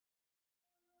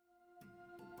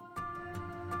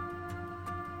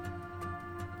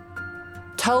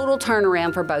total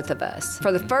turnaround for both of us.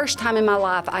 For the first time in my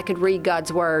life, I could read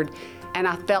God's Word, and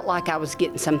I felt like I was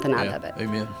getting something out of it.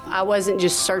 Amen. I wasn't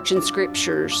just searching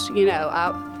scriptures,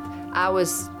 I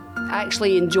was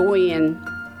actually enjoying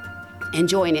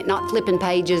it, not flipping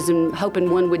pages and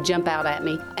hoping one would jump out at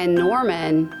me. And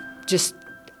Norman,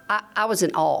 I was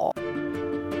in awe.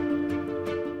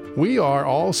 We are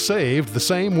all saved the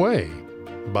same way,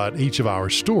 but each of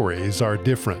our stories are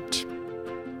different.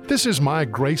 This is My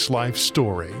Grace Life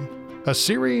Story, a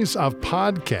series of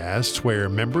podcasts where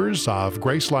members of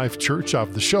Grace Life Church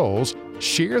of the Shoals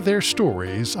share their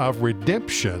stories of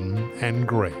redemption and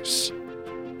grace.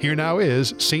 Here now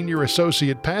is Senior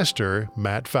Associate Pastor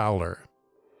Matt Fowler.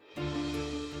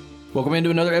 Welcome into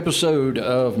another episode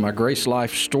of My Grace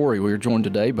Life Story. We are joined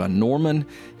today by Norman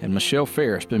and Michelle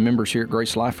Farris, been members here at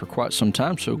Grace Life for quite some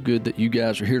time. So good that you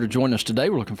guys are here to join us today.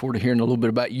 We're looking forward to hearing a little bit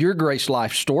about your Grace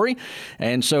Life story.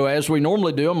 And so as we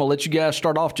normally do, I'm going to let you guys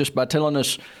start off just by telling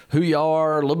us who you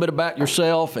are, a little bit about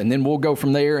yourself, and then we'll go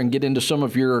from there and get into some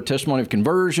of your testimony of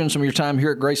conversion, some of your time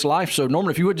here at Grace Life. So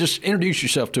Norman, if you would just introduce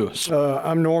yourself to us.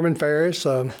 I'm Norman Farris.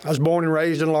 I was born and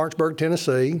raised in Lawrenceburg,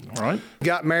 Tennessee. All right.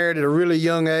 Got married at a really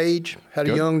young age, had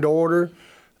a young daughter,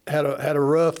 had a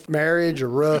rough marriage, a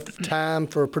rough time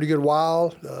for a pretty good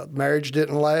while. Marriage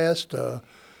didn't last, but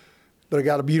I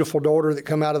got a beautiful daughter that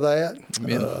come out of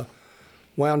that.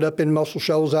 Wound up in Muscle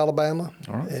Shoals, Alabama.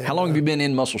 All right. And, how long have you been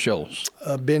in Muscle Shoals?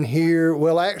 I've been here,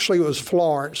 well, actually it was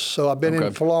Florence, so I've been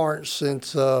in Florence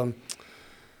since I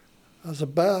was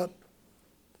about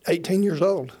 18 years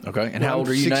old. Okay. And how old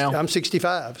are you now? I'm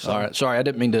 65. So. All right. Sorry, I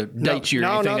didn't mean to date you or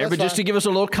anything there, but just to give us a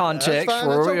little context for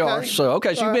where we are. So,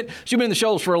 okay, so you've been in the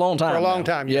Shoals for a long time. For a long now.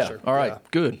 time, yes, sir. All right. Yeah.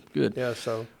 Good. Yeah,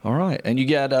 so. All right. And you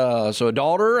got a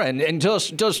daughter, and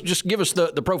just give us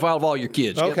the profile of all your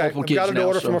kids. You Okay. I've got a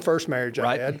daughter from my first marriage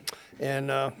I had.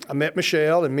 And I met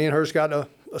Michelle, and me and her's got a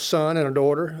son and a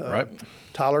daughter,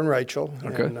 Tyler and Rachel.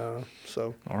 Okay. And, all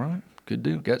right. Good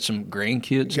deal. Got some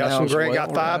grandkids got now some as well.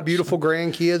 Got five beautiful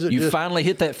grandkids. You finally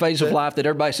hit that phase of life that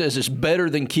everybody says is better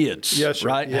than kids. Yes, sir.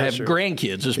 Right? Yes, have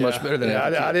grandkids is much better than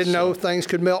having kids. I didn't know things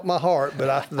could melt my heart,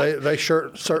 but they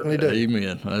certainly do.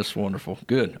 Amen. That's wonderful.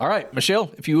 Good. All right,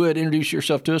 Michelle, if you would introduce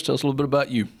yourself to us, tell us a little bit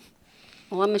about you.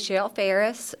 Well, I'm Michelle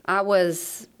Farris. I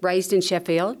was raised in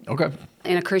Sheffield. Okay.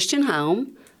 In a Christian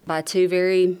home by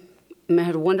I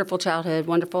had a wonderful childhood,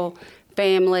 wonderful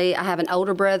family. I have an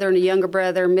older brother and a younger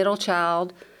brother, middle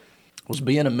child. Was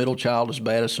being a middle child as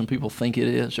bad as some people think it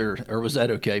is, or was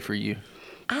that okay for you?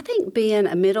 I think being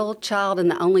a middle child and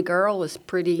the only girl was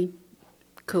pretty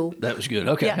cool. That was good.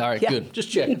 Okay. Yeah, All right. yeah. Good. Just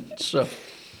checking. So,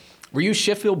 were you a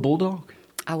Sheffield Bulldog?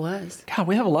 I was. God,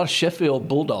 we have a lot of Sheffield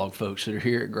Bulldog folks that are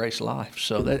here at Grace Life.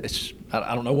 So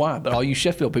I don't know why, but all you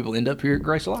Sheffield people end up here at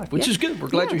Grace Life, which is good. We're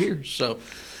glad you're here. So,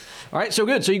 all right. So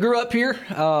good. So you grew up here,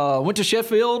 went to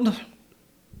Sheffield.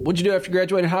 What'd you do after you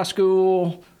graduated high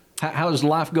school? How has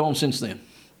life gone since then?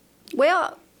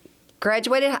 Well,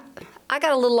 graduated. I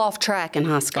got a little off track in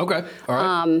high school. Okay. All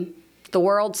right. The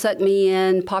world sucked me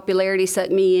in. Popularity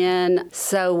sucked me in.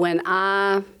 So when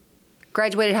I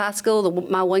graduated high school,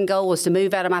 my one goal was to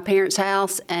move out of my parents'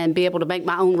 house and be able to make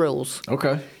my own rules.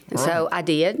 Okay. And so I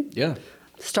did. Yeah.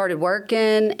 Started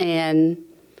working and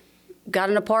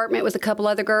got an apartment with a couple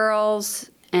other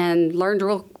girls and learned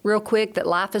real quick that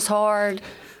life is hard.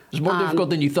 It was more difficult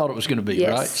than you thought it was going to be,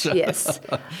 right? So. Yes.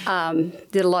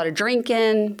 Did a lot of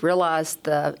drinking, realized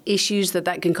the issues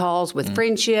that can cause with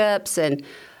friendships and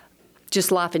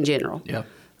just life in general. Yeah.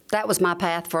 That was my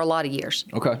path for a lot of years.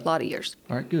 Okay. A lot of years.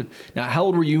 All right, good. Now, how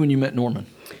old were you when you met Norman?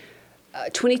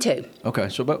 22. Okay,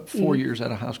 so about 4 years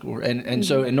out of high school. And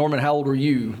so, Norman, how old were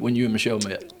you when you and Michelle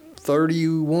met?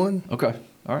 31. Okay.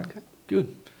 All right.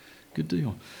 Good. Good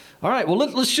deal. All right. Well,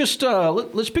 let's just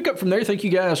let's pick up from there. Thank you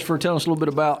guys for telling us a little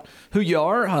bit about who you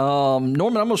are.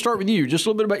 Norman, I'm going to start with you. Just a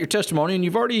little bit about your testimony, and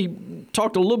you've already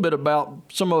talked a little bit about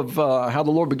some of how the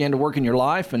Lord began to work in your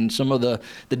life and some of the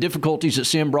difficulties that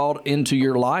sin brought into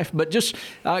your life. But just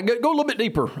go a little bit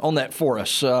deeper on that for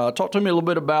us. Talk to me a little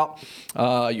bit about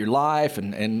your life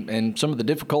and some of the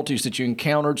difficulties that you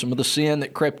encountered, some of the sin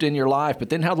that crept in your life, but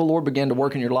then how the Lord began to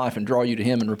work in your life and draw you to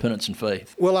Him in repentance and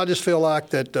faith. Well, I just feel like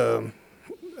that.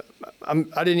 I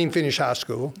didn't even finish high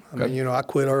school. I mean, I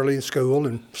quit early in school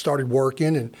and started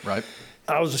working, and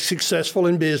I was successful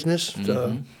in business.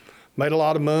 Made a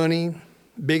lot of money,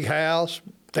 big house,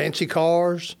 fancy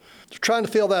cars. Trying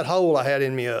to fill that hole I had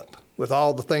in me up with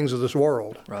all the things of this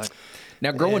world. Right.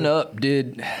 Now, growing up,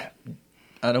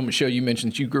 I know, Michelle, you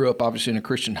mentioned that you grew up obviously in a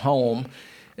Christian home.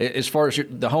 As far as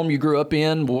the home you grew up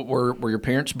in, were your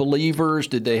parents believers?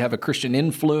 Did they have a Christian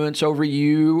influence over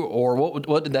you, or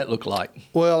what did that look like?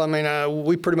 Well, I mean,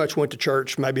 we pretty much went to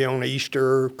church maybe on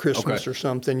Easter, Christmas, or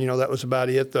something. That was about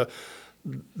it.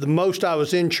 The most I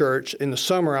was in church in the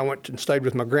summer, I went and stayed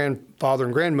with my grandfather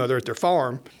and grandmother at their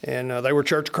farm, and they were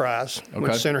Church of Christ.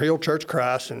 Went to Center Hill Church of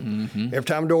Christ, and every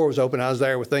time the door was open, I was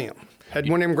there with them. Had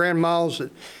one of them grandmas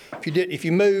that if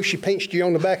you moved, she pinched you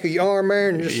on the back of your arm there,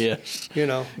 and just,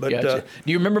 But gotcha.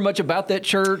 Do you remember much about that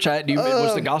church?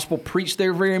 Was the gospel preached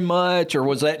there very much, or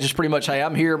was that just pretty much, hey,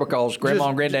 I'm here because Grandma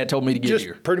and Granddad told me to get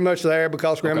here? Just pretty much there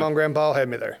because Grandma and Grandpa had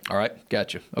me there. All right,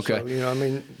 gotcha. Okay.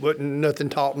 So, wasn't nothing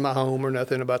taught in my home or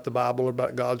nothing about the Bible or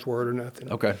about God's Word or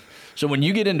nothing. Okay. So when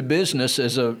you get into business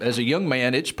as a young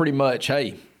man, it's pretty much,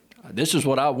 hey, this is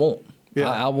what I want. Yeah.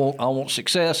 I want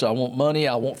success. I want money.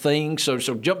 I want things. So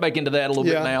jump back into that a little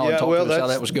bit now and talk to us how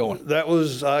that was going. That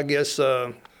was, I guess,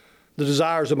 the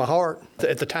desires of my heart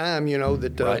at the time.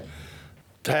 That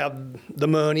to have the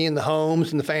money and the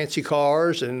homes and the fancy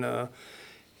cars, and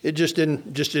it just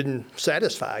didn't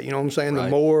satisfy. You know what I'm saying? Right.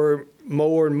 The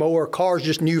more and more cars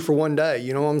just new for one day.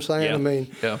 You know what I'm saying? Yeah. I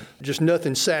mean, just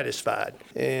nothing satisfied.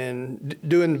 And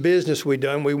doing the business we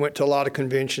done, we went to a lot of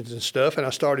conventions and stuff, and I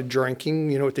started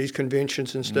drinking, at these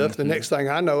conventions and stuff. The next thing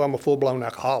I know, I'm a full-blown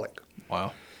alcoholic.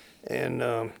 Wow.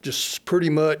 And just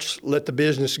pretty much let the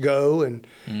business go and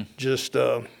just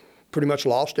pretty much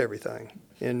lost everything.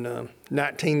 In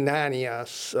 1990, I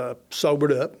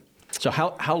sobered up. So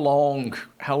how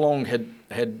long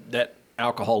had that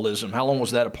alcoholism? How long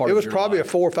was that a part of your life? It was probably a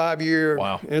 4 or 5 year.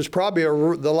 Wow. It was probably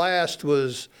the last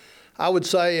was, I would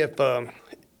say if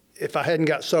I hadn't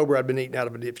got sober, I'd been eating out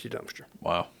of a empty dumpster.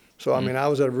 Wow. So, I mean, I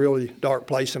was at a really dark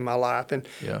place in my life. And,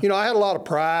 I had a lot of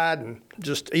pride and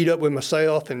just eat up with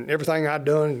myself, and everything I'd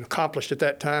done and accomplished at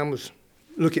that time was,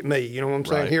 look at me, you know what I'm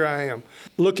saying? Right. Here I am.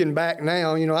 Looking back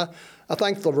now, I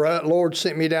think the Lord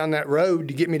sent me down that road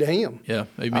to get me to Him. Yeah,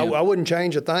 amen. I wouldn't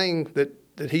change a thing that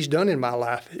He's done in my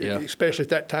life, especially at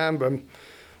that time. But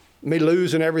me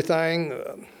losing everything,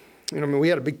 we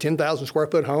had a big 10,000 square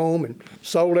foot home and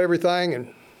sold everything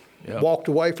and walked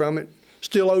away from it.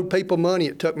 Still owed people money.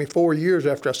 It took me 4 years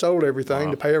after I sold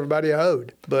everything to pay everybody I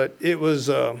owed. But it was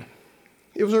a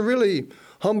really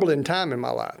humbling time in my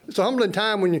life. It's a humbling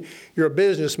time when you're a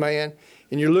businessman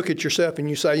and you look at yourself and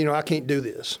you say, I can't do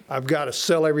this. I've got to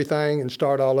sell everything and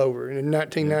start all over. And in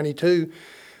 1992,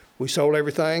 we sold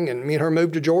everything, and me and her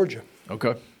moved to Georgia.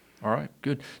 Okay. All right.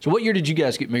 Good. So what year did you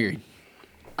guys get married?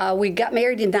 We got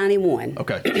married in 91.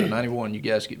 Okay. So 91, you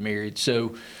guys get married.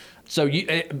 So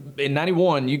you in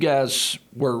 91, you guys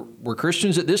were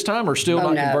Christians at this time, or still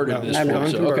not converted at this point? No,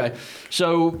 so, okay.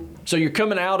 So you're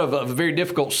coming out of a very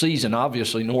difficult season,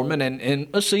 obviously, Norman, and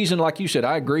a season, like you said,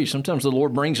 I agree. Sometimes the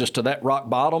Lord brings us to that rock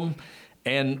bottom,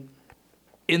 and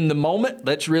in the moment,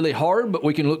 that's really hard, but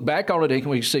we can look back on it and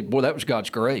we can say, boy, that was God's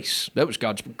grace. That was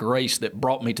God's grace that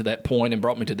brought me to that point and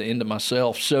brought me to the end of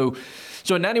myself. So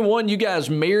in 91, you guys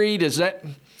married.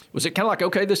 Was it kind of like,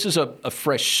 okay, this is a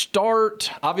fresh start?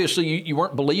 Obviously, you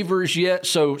weren't believers yet.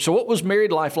 So what was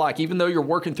married life like, even though you're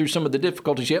working through some of the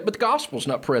difficulties yet, but the gospel's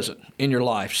not present in your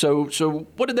life? So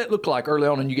what did that look like early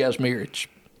on in you guys' marriage?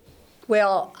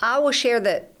 Well, I will share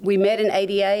that we met in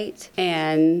 88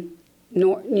 and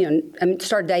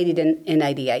started dating in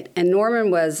 88. And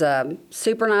Norman was a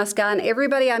super nice guy, and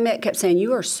everybody I met kept saying,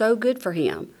 you are so good for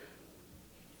him.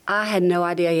 I had no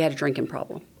idea he had a drinking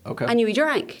problem. Okay. I knew he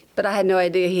drank, but I had no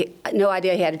idea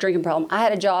he had a drinking problem. I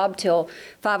had a job till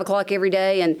 5 o'clock every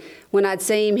day, and when I'd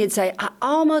see him, he'd say, I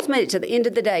almost made it to the end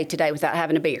of the day today without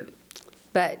having a beer.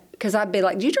 But because I'd be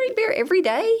like, do you drink beer every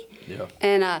day? Yeah.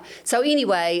 And so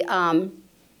anyway,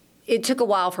 it took a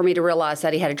while for me to realize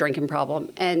that he had a drinking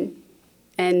problem.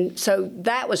 And so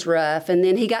that was rough. And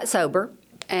then he got sober.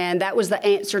 And that was the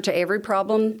answer to every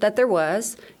problem that there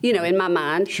was, in my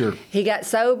mind. Sure. He got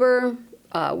sober,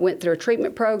 went through a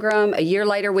treatment program. A year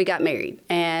later, we got married.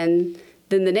 And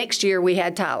then the next year, we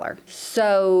had Tyler.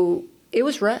 So it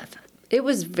was rough. It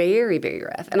was very, very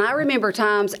rough. And I remember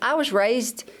times I was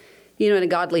raised, in a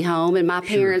godly home. And my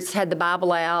parents had the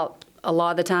Bible out a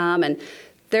lot of the time. And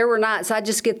there were nights I'd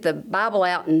just get the Bible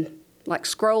out and,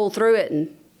 scroll through it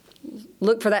and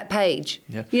look for that page.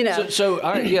 Yeah. So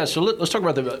all right, so let's talk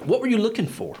about that. What were you looking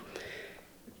for?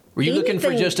 Were you looking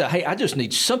for just hey, I just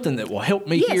need something that will help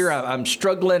me here. I'm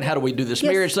struggling. How do we do this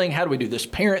marriage thing? How do we do this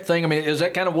parent thing? I mean, is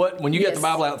that kind of what, when you get the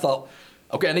Bible out, thought,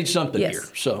 okay, I need something here.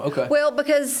 So, okay. Well,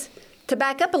 because to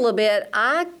back up a little bit,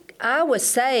 I was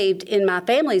saved in my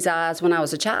family's eyes when I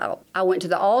was a child. I went to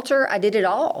the altar. I did it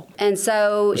all. And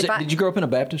so did you grow up in a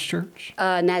Baptist church?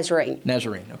 Nazarene.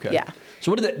 Nazarene, okay. Yeah.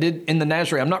 So what did in the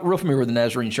Nazarene, I'm not real familiar with the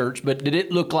Nazarene church, but did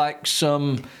it look like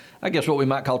some, I guess what we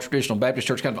might call traditional Baptist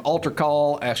church, kind of altar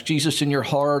call, ask Jesus in your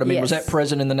heart? I mean, was that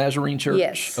present in the Nazarene church?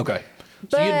 Yes. Okay.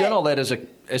 So you'd done all that as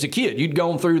a kid. You'd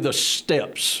gone through the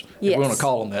steps, if we want to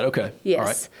call them that. Okay. Yes. All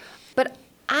right. But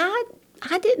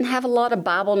I didn't have a lot of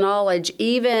Bible knowledge,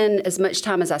 even as much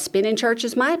time as I spent in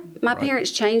churches. My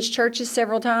parents changed churches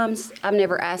several times. I've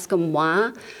never asked them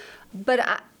why.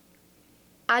 But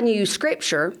I knew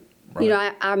Scripture. Right. You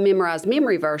know, I memorized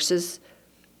memory verses.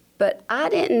 But I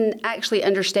didn't actually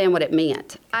understand what it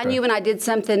meant. Okay. I knew when I did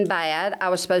something bad, I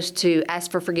was supposed to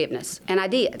ask for forgiveness. And I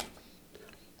did.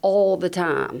 All the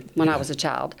time when I was a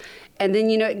child. And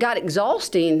then, you know, it got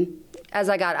exhausting as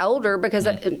I got older because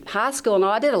in high school and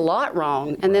all, I did a lot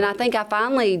wrong. And then I think I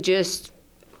finally just,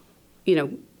 you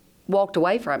know, walked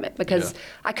away from it because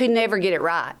I could never get it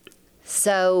right.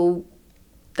 So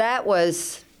that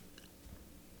was,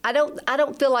 I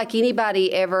don't feel like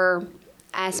anybody ever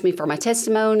asked me for my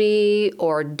testimony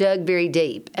or dug very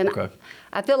deep. And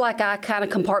I feel like I kind of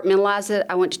compartmentalized it.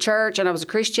 I went to church and I was a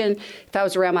Christian. If I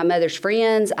was around my mother's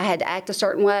friends, I had to act a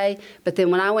certain way. But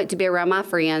then when I went to be around my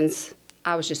friends,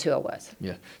 I was just who I was.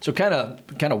 Yeah. So kind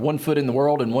of 1 foot in the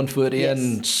world and 1 foot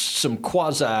in some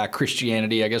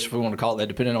quasi-Christianity, I guess if we want to call it that,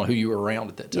 depending on who you were around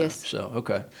at that time. Yes. So,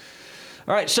 okay.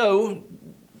 All right. So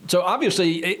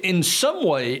obviously, in some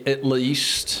way at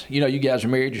least, you know, you guys are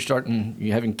married,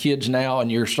 you're having kids now,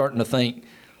 and you're starting to think,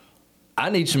 I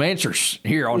need some answers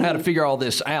here on how to figure all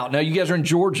this out. Now, you guys are in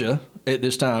Georgia at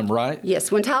this time, right?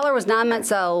 Yes. When Tyler was 9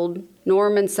 months old,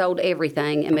 Norman sold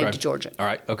everything and moved to Georgia. All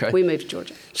right. Okay. We moved to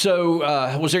Georgia. So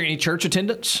was there any church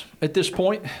attendance at this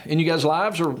point in you guys'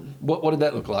 lives, or what did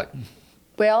that look like?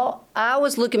 Well, I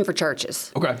was looking for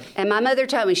churches. Okay. And my mother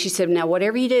told me, she said, now,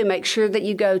 whatever you do, make sure that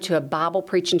you go to a Bible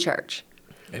preaching church.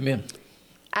 Amen.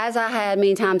 As I had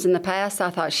many times in the past, I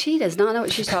thought, she does not know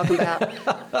what she's talking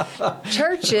about.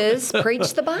 Churches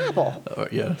preach the Bible.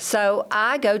 Yeah. So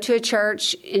I go to a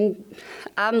church, and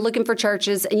I'm looking for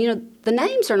churches, and, you know, the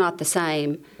names are not the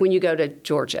same when you go to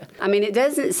Georgia. I mean, it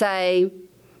doesn't say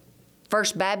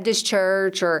First Baptist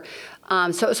Church, or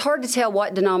so it's hard to tell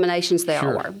what denominations they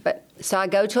all are. But so I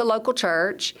go to a local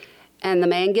church, and the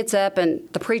man gets up, and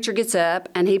the preacher gets up,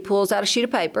 and he pulls out a sheet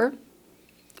of paper.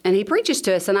 And he preaches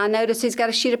to us, and I noticed he's got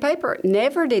a sheet of paper.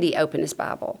 Never did he open his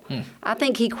Bible. I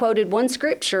think he quoted one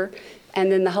scripture,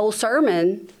 and then the whole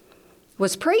sermon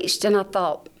was preached. And I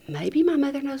thought, maybe my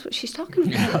mother knows what she's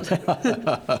talking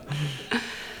about.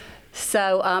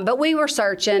 So, but we were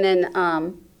searching,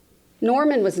 and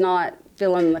Norman was not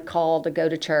feeling the call to go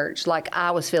to church like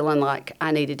I was feeling like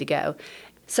I needed to go.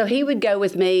 So he would go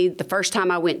with me the first time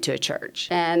I went to a church.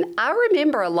 And I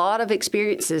remember a lot of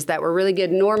experiences that were really good.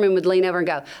 Norman would lean over and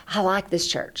go, I like this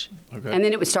church. Okay. And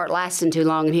then it would start lasting too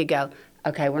long, and he'd go,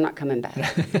 okay, we're not coming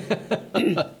back.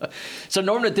 So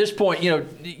Norman, at this point, you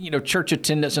know, church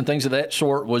attendance and things of that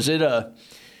sort,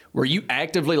 were you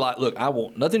actively like, look, I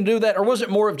want nothing to do with that? Or was it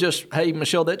more of just, hey,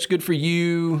 Michelle, that's good for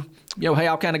you. You know, hey,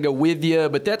 I'll kind of go with you,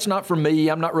 but that's not for me.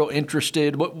 I'm not real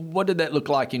interested. What did that look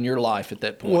like in your life at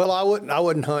that point? Well, I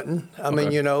wasn't hunting. I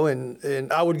mean, you know,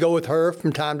 and I would go with her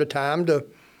from time to time to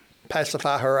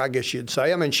pacify her, I guess you'd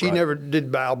say. I mean, she never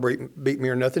did beat me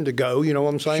or nothing to go, you know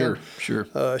what I'm saying?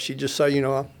 Sure. She'd just say, you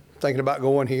know, I'm thinking about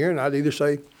going here, and I'd either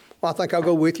say, well, I think I'll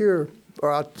go with you,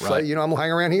 or I'd say, you know, I'm going to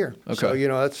hang around here. Okay. So, you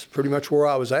know, that's pretty much where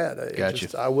I was at.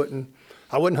 Gotcha. I wasn't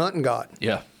hunting God.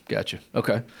 Yeah, gotcha.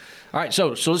 Okay. All right, so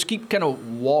let's keep kind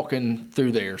of walking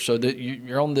through there. So that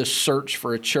you're on this search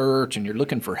for a church, and you're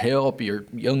looking for help. You're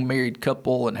a young married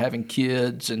couple and having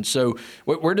kids, and so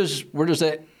where does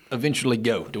that eventually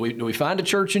go? Do we find a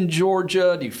church in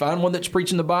Georgia? Do you find one that's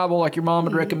preaching the Bible like your mom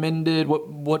had recommended?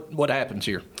 What happens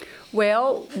here?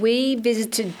 Well, we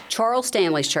visited Charles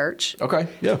Stanley's church. Okay,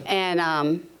 yeah.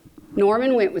 And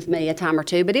Norman went with me a time or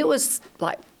two, but it was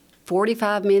like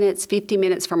 45 minutes, 50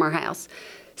 minutes from our house.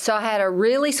 So I had a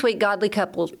really sweet, godly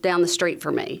couple down the street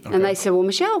from me. Okay. And they said, well,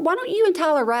 Michelle, why don't you and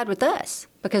Tyler ride with us?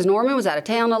 Because Norman was out of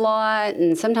town a lot,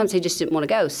 and sometimes he just didn't want to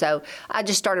go. So I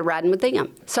just started riding with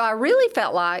them. So I really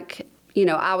felt like, you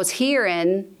know, I was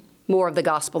hearing more of the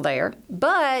gospel there.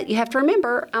 But you have to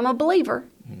remember, I'm a believer.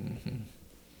 Mm-hmm.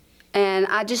 And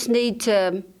I just need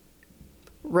to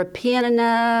repent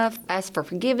enough, ask for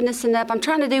forgiveness enough. I'm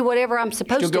trying to do whatever I'm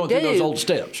supposed to do. Still going through those old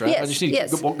steps, right? Yes, I just need to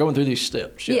keep going through these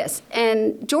steps. Yeah. Yes,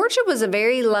 and Georgia was a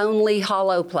very lonely,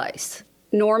 hollow place.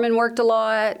 Norman worked a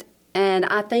lot, and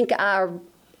I think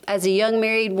as a young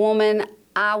married woman,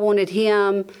 I wanted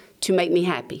him to make me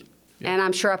happy. Yeah. And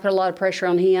I'm sure I put a lot of pressure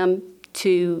on him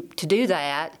to do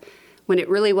that when it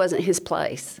really wasn't his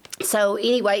place. So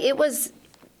anyway, it was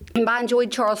But I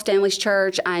enjoyed Charles Stanley's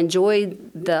church. I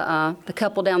enjoyed the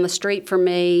couple down the street from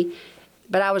me,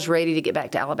 but I was ready to get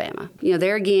back to Alabama.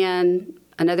 There again,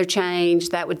 another change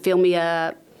that would fill me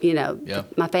up.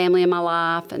 My family and my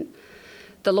life, and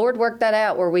the Lord worked that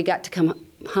out where we got to come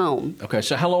home. Okay,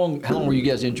 so how long were you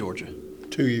guys in Georgia?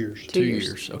 2 years. 2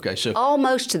 years. Okay, so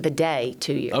almost to the day,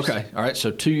 2 years. Okay, all right.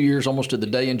 So 2 years, almost to the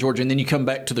day in Georgia, and then you come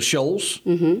back to the Shoals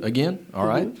again. All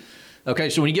right.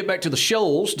 Okay, so when you get back to the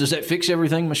Shoals, does that fix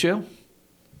everything, Michelle?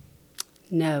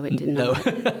 No, it did not.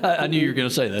 No, I knew you were going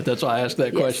to say that. That's why I asked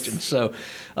that question. So,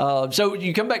 so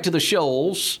you come back to the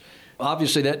Shoals.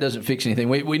 Obviously, that doesn't fix anything.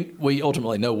 We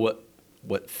ultimately know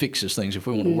what fixes things, if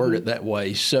we want to word it that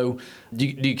way. So, do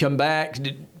you come back?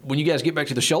 When you guys get back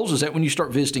to the Shoals, is that when you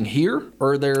start visiting here,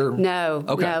 or there? No,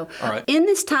 okay. No. All right. In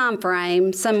this time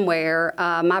frame, somewhere,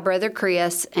 my brother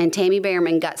Chris and Tammy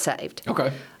Behrman got saved.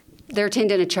 Okay. They're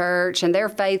attending a church, and they're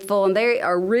faithful, and they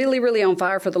are really, really on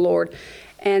fire for the Lord.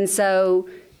 And so,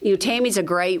 Tammy's a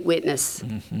great witness,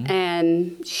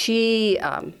 and she.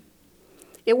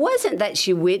 It wasn't that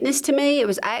she witnessed to me. It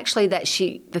was actually that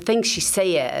the things she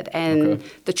said and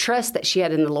the trust that she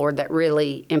had in the Lord that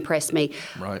really impressed me.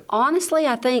 Right. Honestly,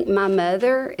 I think my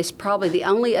mother is probably the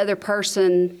only other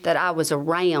person that I was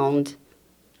around.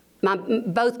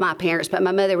 Both my parents, but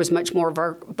my mother was much more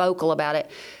vocal about it.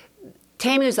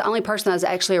 Tammy was the only person I was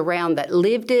actually around that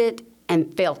lived it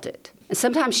and felt it. And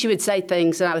sometimes she would say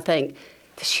things, and I would think,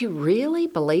 does she really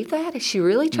believe that? Is she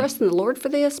really trusting the Lord for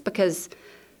this? Because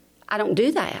I don't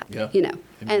do that, Amen.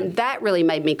 And that really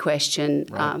made me question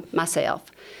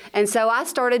myself. And so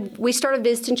we started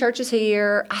visiting churches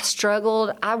here. I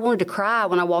struggled. I wanted to cry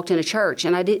when I walked into church,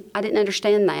 and I didn't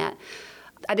understand that.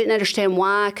 I didn't understand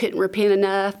why I couldn't repent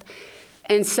enough.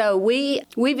 And so we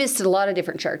visited a lot of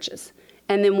different churches.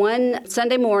 And then one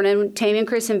Sunday morning, Tammy and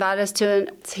Chris invited us to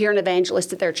hear an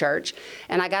evangelist at their church.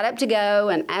 And I got up to go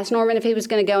and asked Norman if he was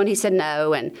going to go, and he said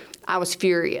no. And I was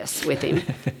furious with him.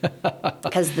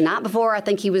 Because the night before, I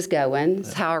think he was going.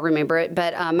 That's how I remember it.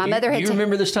 But my mother had Do you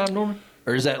remember this time, Norman?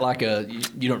 Or is that like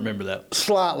you don't remember that?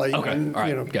 Slightly. Okay, all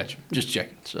right, gotcha. Just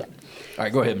checking. So, all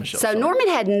right, go ahead, Michelle. So Sorry. Norman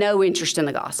had no interest in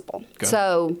the gospel. Okay.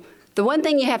 So the one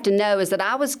thing you have to know is that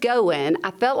I was going.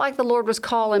 I felt like the Lord was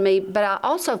calling me, but I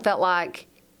also felt like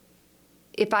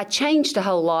if I changed a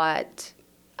whole lot,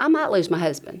 I might lose my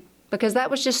husband, because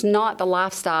that was just not the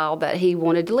lifestyle that he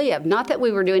wanted to live. Not that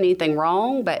we were doing anything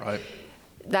wrong, but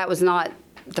that was not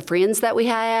the friends that we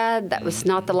had. That was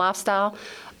not the lifestyle.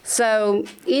 So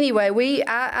anyway,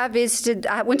 I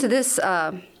went to this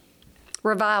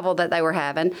revival that they were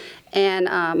having, and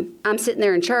I'm sitting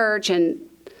there in church, and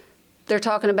they're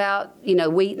talking about,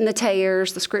 wheat and the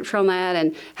tares, the scripture on that,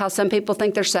 and how some people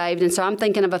think they're saved. And so I'm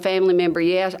thinking of a family member,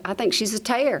 I think she's a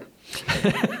tare.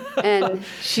 And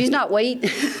she's not wheat.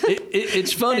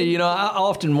 It's funny, I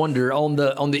often wonder on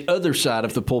the other side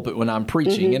of the pulpit when I'm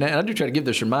preaching, and I do try to give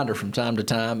this reminder from time to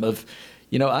time of,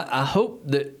 I hope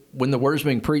that when the word's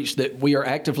being preached that we are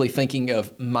actively thinking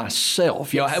of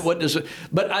myself. What does it?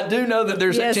 But I do know that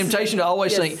there's that temptation to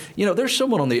always think, there's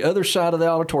someone on the other side of the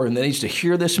auditorium that needs to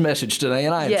hear this message today,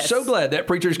 and I am so glad that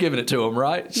preacher's giving it to them,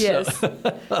 right? Yes.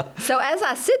 So as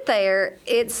I sit there,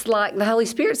 it's like the Holy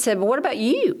Spirit said, "But what about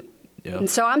you?" Yeah. And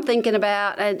so I'm thinking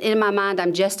about, and in my mind,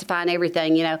 I'm justifying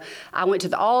everything. I went to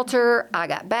the altar, I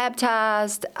got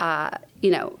baptized.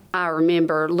 I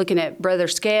remember looking at Brother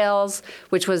Scales,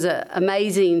 which was an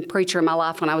amazing preacher in my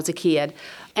life when I was a kid.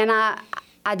 And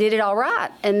I did it all right.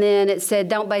 And then it said,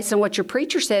 don't base on what your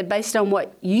preacher said, based on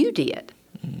what you did.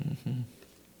 And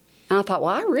I thought,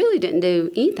 well, I really didn't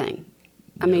do anything.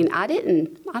 I mean, I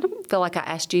don't feel like I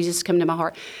asked Jesus to come to my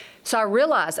heart. So I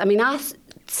realized,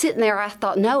 sitting there, I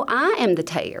thought, no, I am the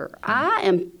tare. I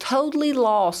am totally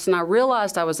lost, and I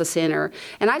realized I was a sinner.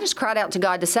 And I just cried out to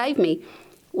God to save me.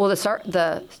 Well,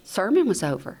 the sermon was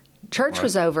over. Church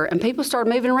was over, and people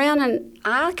started moving around, and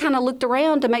I kind of looked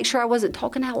around to make sure I wasn't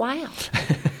talking out loud.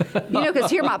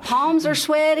 Because here my palms are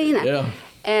sweating. Yeah.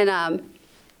 And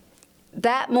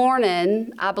that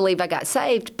morning, I believe I got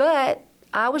saved, but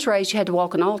I was raised you had to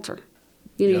walk an altar.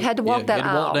 You had to walk that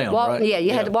aisle.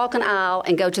 You had to walk an aisle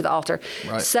and go to the altar.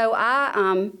 Right. So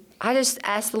I just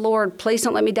asked the Lord, please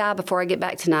don't let me die before I get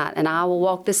back tonight, and I will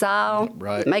walk this aisle,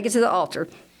 make it to the altar.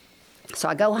 So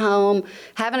I go home,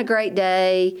 having a great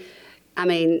day.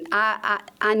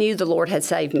 I knew the Lord had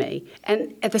saved me.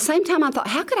 And at the same time, I thought,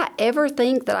 how could I ever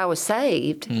think that I was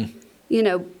saved,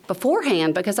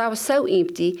 beforehand, because I was so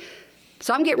empty.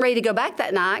 So I'm getting ready to go back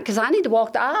that night because I need to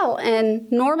walk the aisle. And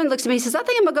Norman looks at me and says, I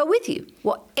think I'm going to go with you.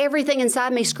 Well, everything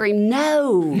inside me screamed,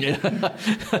 no. Yeah.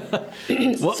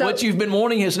 What you've been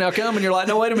wanting has now come, and you're like,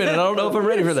 no, wait a minute, I don't know if I'm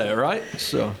ready for that, right?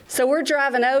 So we're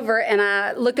driving over, and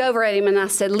I look over at him, and I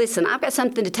said, listen, I've got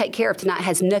something to take care of tonight. It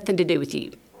has nothing to do with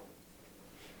you.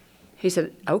 He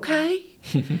said, okay.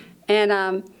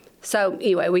 And so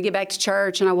anyway, we get back to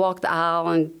church, and I walk the aisle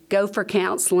and go for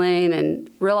counseling and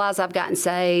realize I've gotten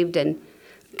saved and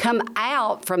come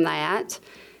out from that,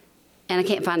 and I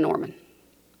can't find Norman.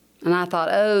 And I thought,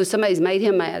 oh, somebody's made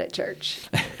him mad at church.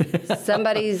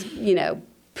 Somebody's,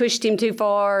 pushed him too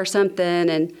far or something.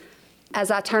 And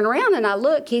as I turn around and I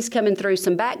look, he's coming through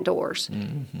some back doors.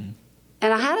 Mm-hmm.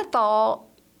 And I had a thought,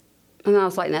 and I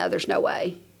was like, no, there's no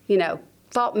way.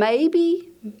 Thought maybe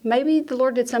the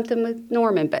Lord did something with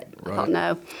Norman, but I thought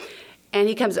no. And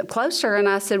he comes up closer, and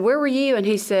I said, where were you? And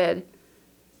he said,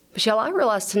 Michelle, I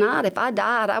realized tonight if I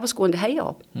died, I was going to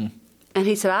hell. And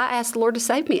he said, I asked the Lord to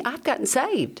save me. I've gotten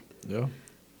saved. Yeah.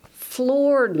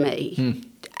 Floored me.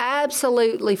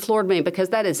 Absolutely floored me, because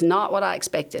that is not what I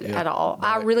expected at all.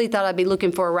 Right. I really thought I'd be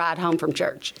looking for a ride home from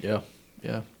church. Yeah,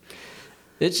 yeah.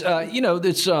 It's, I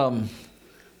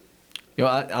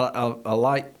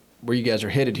like where you guys are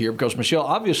headed here, because Michelle,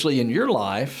 obviously in your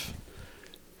life,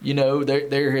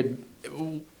 there had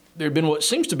been what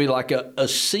seems to be like a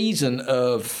season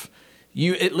of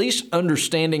you at least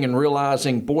understanding and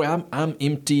realizing, boy, I'm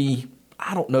empty.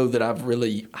 I don't know that I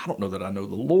know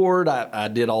the Lord. I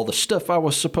did all the stuff I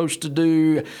was supposed to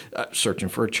do, searching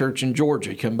for a church in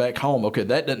Georgia, come back home. Okay,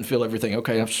 that doesn't fill everything.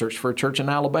 Okay, I've searched for a church in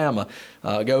Alabama.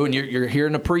 Go and you're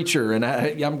hearing a preacher, and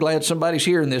I'm glad somebody's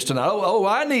hearing this tonight. Oh,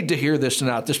 I need to hear this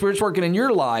tonight. The Spirit's working in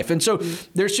your life. And so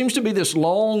there seems to be this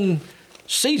long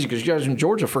season, because you guys are in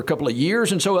Georgia for a couple of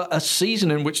years, and so a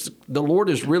season in which the Lord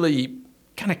is really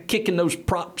kind of kicking those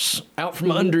props out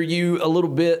from under you a little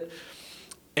bit.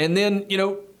 And then,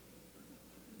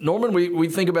 Norman, we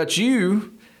think about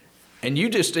you, and you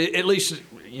just, at least,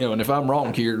 and if I'm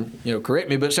wrong here, correct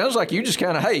me, but it sounds like you just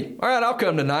kind of, hey, all right, I'll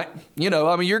come tonight.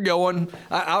 You're going,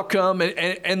 I'll come.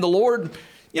 And the Lord,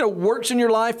 works in your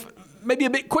life maybe a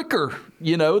bit quicker,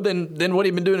 than what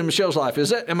he'd been doing in Michelle's life.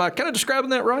 Am I kind of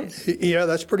describing that right? Yeah,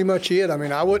 that's pretty much it. I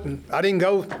mean, I didn't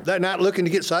go that night looking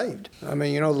to get saved. I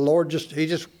mean, the Lord he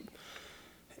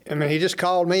just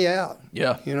called me out.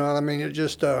 Yeah.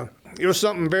 It was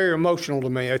something very emotional to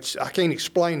me. I can't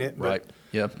explain it. But, right.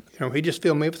 Yeah. He just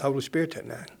filled me with the Holy Spirit that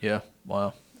night. Yeah.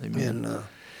 Wow. Amen. And,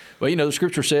 well, the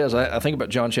Scripture says, I think about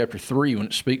John chapter 3 when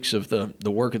it speaks of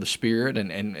the work of the Spirit,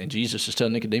 and Jesus is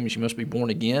telling Nicodemus, you must be born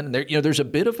again. And there's a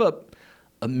bit of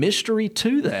a mystery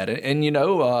to that. And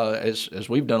as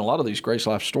we've done a lot of these Grace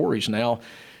Life stories now,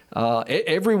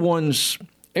 everyone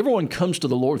comes to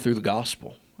the Lord through the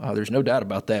gospel. There's no doubt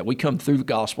about that. We come through the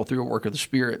gospel, through a work of the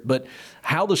Spirit. But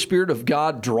how the Spirit of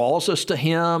God draws us to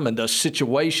Him, and the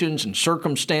situations and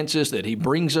circumstances that He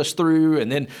brings us through,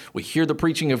 and then we hear the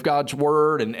preaching of God's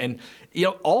Word, and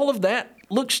all of that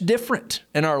looks different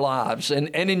in our lives. And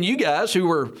in you guys who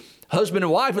were husband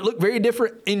and wife, it looked very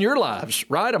different in your lives,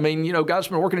 right? I mean, God's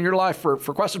been working in your life for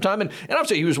quite some time. And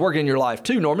obviously He was working in your life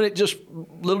too, Norman. It's just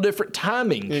a little different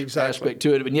timing aspect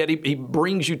to it. And yet He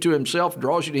brings you to Himself,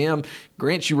 draws you to Him,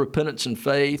 grants you repentance and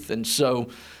faith. And so,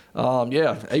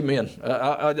 amen.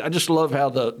 I just love how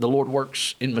the Lord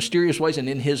works in mysterious ways and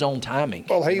in His own timing.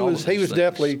 Well, He was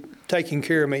definitely taking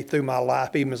care of me through my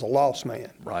life, even as a lost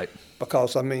man. Right.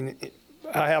 Because,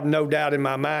 I have no doubt in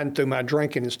my mind through my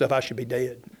drinking and stuff, I should be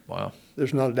dead. Wow.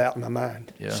 There's not a doubt in my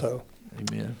mind. Yeah. So.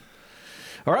 Amen.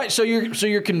 All right. So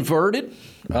you're converted.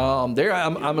 I'm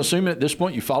assuming at this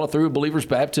point you follow through a believer's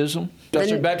baptism.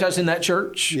 You're baptized in that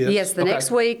church? Yes. The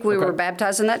next week we were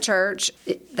baptized in that church.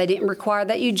 They didn't require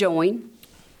that you join.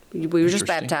 We were just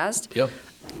baptized. Yep.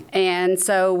 And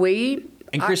so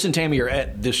And Chris and Tammy are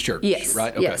at this church, yes,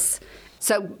 right? Okay. Yes.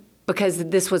 So because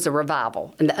this was a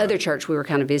revival. And the other church we were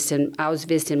kind of visiting, I was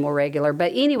visiting more regular.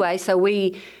 But anyway, so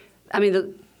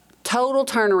the total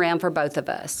turnaround for both of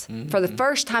us. Mm-hmm. For the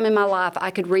first time in my life,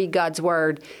 I could read God's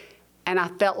Word, and I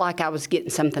felt like I was getting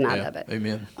something out of it.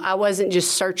 Amen. I wasn't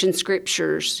just searching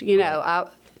scriptures.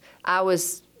 I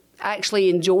was actually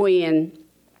enjoying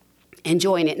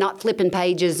it, not flipping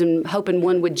pages and hoping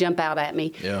one would jump out at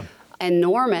me. Yeah. And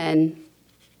Norman,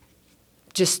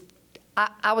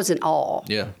 I was in awe.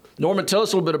 Yeah. Norman, tell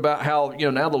us a little bit about how,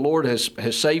 now the Lord has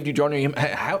saved you, joining Him.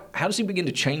 How does He begin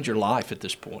to change your life at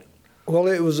this point? Well,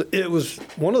 it was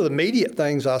one of the immediate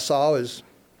things I saw is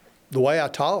the way I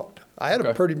talked. I had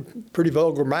a pretty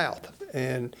vulgar mouth,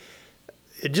 and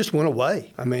it just went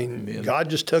away. Amen. God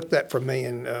just took that from me,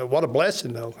 and what a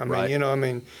blessing, though.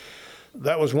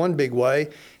 That was one big way.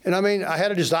 And I mean, I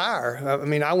had a desire. I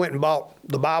mean, I went and bought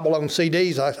the Bible on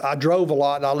CDs. I drove a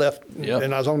lot, and I left,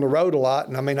 and I was on the road a lot.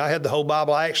 And I mean, I had the whole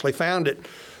Bible. I actually found it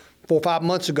 4 or 5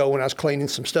 months ago when I was cleaning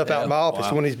some stuff out in my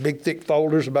office. One of these big, thick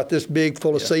folders about this big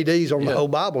full of CDs on the whole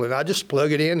Bible. And I just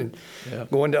plug it in and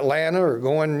going to Atlanta or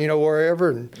going,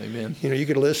 wherever. And, you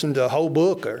could listen to a whole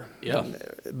book.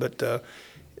 But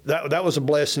that was a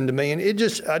blessing to me. And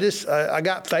I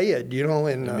got fed,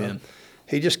 and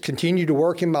he just continued to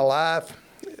work in my life.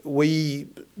 We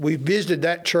visited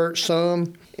that church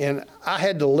some, and I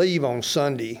had to leave on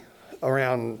Sunday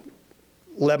around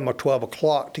 11 or 12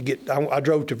 o'clock to get, I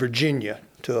drove to Virginia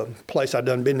to a place I'd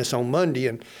done business on Monday,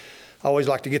 and I always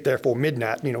like to get there for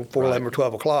midnight, 11 or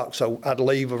 12 o'clock. So I'd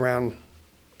leave around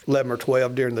 11 or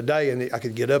 12 during the day, and I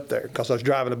could get up there because I was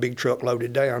driving a big truck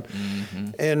loaded down.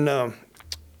 And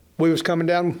we was coming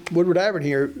down Woodward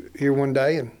Avenue here one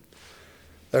day, and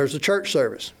there's a church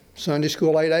service, Sunday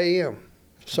school 8 a.m.,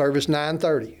 service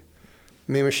 9:30.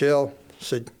 Me and Michelle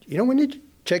said, we need to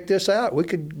check this out. We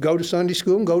could go to Sunday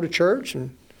school and go to church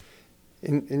and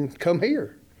come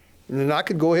here. And then I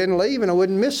could go ahead and leave and I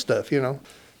wouldn't miss stuff, Ain't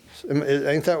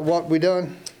that what we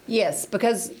done? Yes,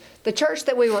 because the church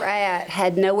that we were at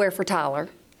had nowhere for Tyler.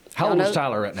 How old is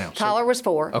Tyler right now? Tyler was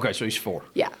 4. Okay, so he's 4.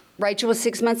 Yeah. Rachel was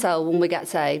 6 months old when we got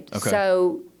saved. Okay.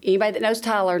 So anybody that knows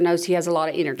Tyler knows he has a lot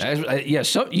of energy.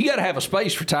 So you got to have a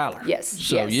space for Tyler. Yes.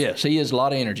 So yes, he has a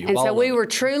lot of energy. And so we were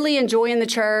truly enjoying the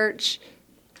church,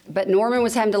 but Norman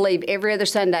was having to leave every other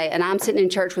Sunday, and I'm sitting in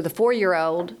church with a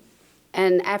 4-year-old.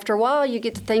 And after a while, you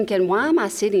get to thinking, why am I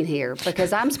sitting here?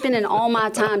 Because I'm spending all my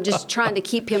time just trying to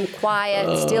keep him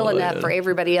quiet, still enough for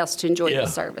everybody else to enjoy the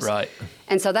service. Right.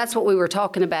 And so that's what we were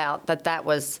talking about, that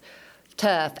was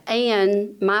tough.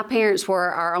 And my parents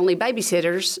were our only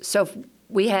babysitters, so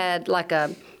we had like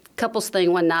a couples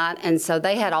thing one night, and so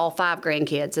they had all 5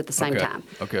 grandkids at the same time.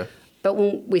 Okay. But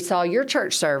when we saw your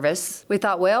church service, we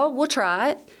thought, well, we'll try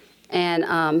it. And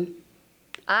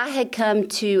I had come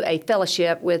to a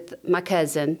fellowship with my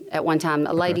cousin at one time,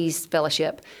 a ladies'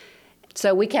 fellowship.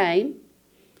 So we came.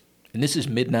 And this is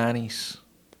mid-90s?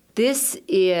 This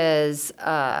is,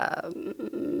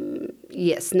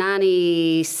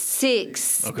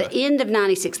 96. Okay. The end of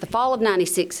 96. The fall of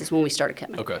 96 is when we started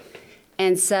coming. Okay.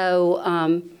 And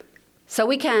so so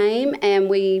we came, and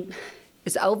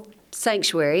it's an old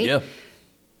sanctuary. Yeah.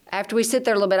 After we sit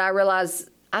there a little bit, I realized,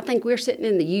 I think we're sitting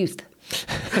in the youth.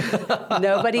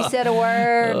 Nobody said a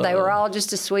word. They were all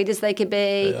just as sweet as they could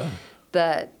be. Yeah.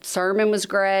 The sermon was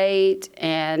great,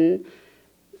 and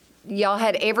y'all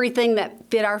had everything that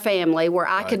fit our family, where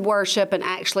I could worship and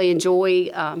actually enjoy,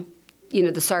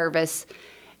 the service.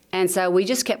 And so we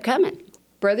just kept coming.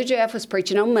 Brother Jeff was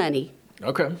preaching on money.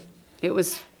 Okay. It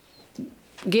was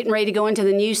getting ready to go into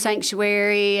the new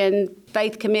sanctuary and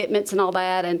faith commitments and all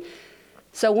that. And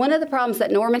so one of the problems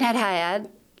that Norman had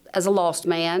as a lost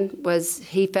man was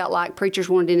he felt like preachers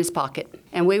wanted in his pocket.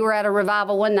 And we were at a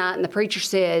revival one night, and the preacher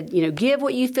said, give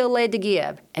what you feel led to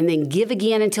give, and then give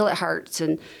again until it hurts.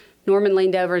 And Norman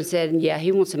leaned over and said, yeah,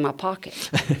 he wants in my pocket.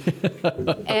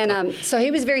 And so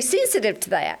he was very sensitive to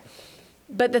that.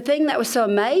 But the thing that was so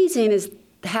amazing is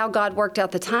how God worked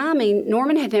out the timing.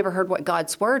 Norman had never heard what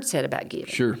God's word said about giving.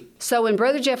 Sure. So when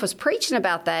Brother Jeff was preaching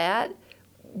about that,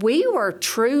 we were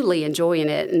truly enjoying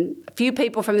it. And a few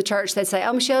people from the church, they'd say,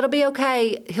 oh, Michelle, it'll be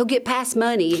okay. He'll get past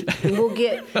money, and we'll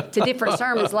get to different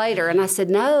sermons later. And I said,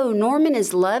 no, Norman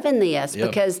is loving this,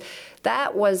 because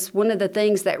that was one of the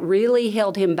things that really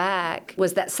held him back,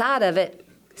 was that side of it.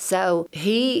 So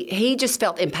he just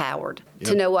felt empowered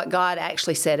to know what God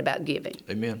actually said about giving.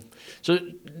 Amen. So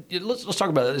let's talk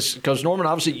about this, because Norman,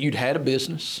 obviously you'd had a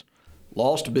business,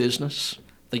 lost a business.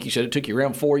 I think you said it took you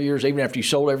around 4 years, even after you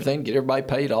sold everything, get everybody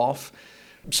paid off.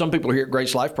 Some people here at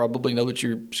Grace Life probably know that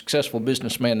you're a successful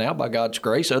businessman now by God's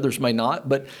grace. Others may not.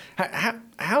 But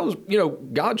how's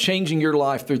God changing your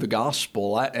life through the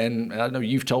gospel? And I know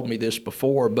you've told me this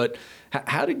before, but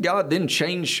how did God then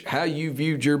change how you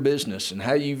viewed your business and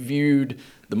how you viewed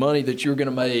the money that you were going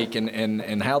to make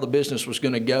and how the business was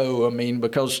going to go? I mean,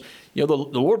 because the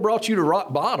Lord brought you to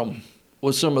rock bottom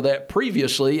with some of that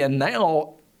previously, and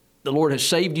now the Lord has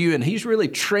saved you, and He's really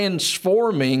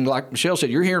transforming. Like Michelle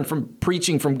said, you're hearing from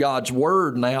preaching from God's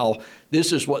Word now.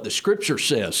 This is what the Scripture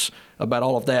says about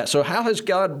all of that. So how has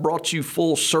God brought you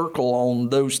full circle on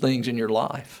those things in your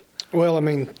life? Well, I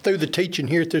mean, through the teaching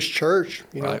here at this church,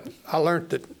 I learned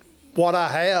that what I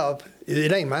have,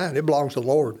 it ain't mine. It belongs to the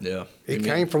Lord. Yeah. It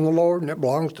came from the Lord, and it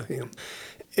belongs to Him.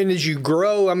 And as you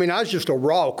grow, I mean, I was just a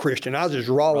raw Christian. I was as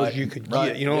raw as you could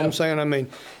get. You know what I'm saying? I mean,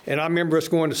 and I remember us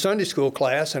going to Sunday school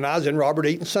class, and I was in Robert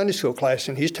Eaton's Sunday school class,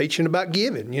 and he's teaching about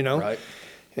giving, Right.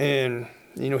 And,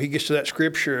 he gets to that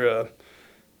scripture,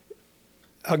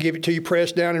 I'll give it to you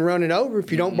pressed down and running over.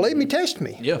 If you don't believe me, test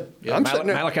me. Yeah. I'm sitting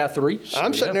there, Malachi 3. So,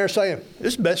 I'm sitting there saying,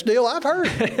 this is the best deal I've heard.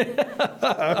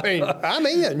 I'm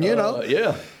in,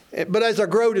 Yeah. But as I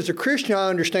grow as a Christian, I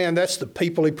understand that's the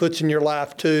people he puts in your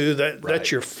life too.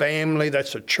 That's your family.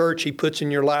 That's a church he puts in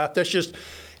your life. That's just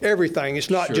everything. It's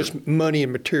not just money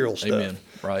and material stuff. Amen.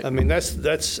 Right. I mean, that's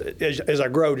as I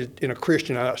grow in a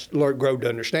Christian, I grow to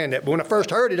understand that. But when I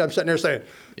first heard it, I'm sitting there saying,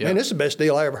 man, this is the best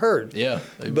deal I ever heard. Yeah.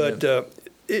 Amen. But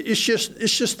it's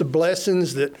just the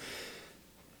blessings that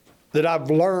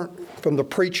I've learned from the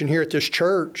preaching here at this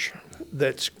church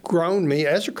that's grown me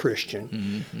as a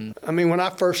Christian. Mm-hmm. I mean, when we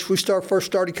first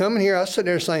started coming here, I was sitting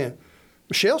there saying,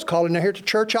 Michelle's calling down here at the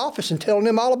church office and telling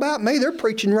them all about me. They're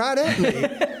preaching right at me.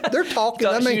 They're talking.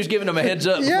 She was giving them a heads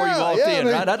up before you walked in,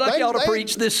 right? I'd like y'all to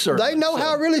preach this sermon. They know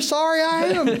how really sorry I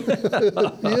am.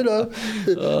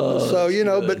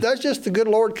 But that's just the good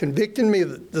Lord convicting me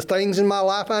of the things in my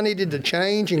life I needed to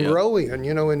change and grow in,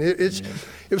 and it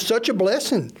was such a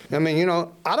blessing. I mean,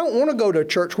 I don't want to go to a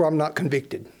church where I'm not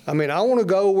convicted. I mean, I want to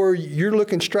go where you're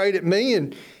looking straight at me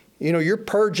and you're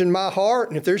purging my heart,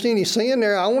 and if there's any sin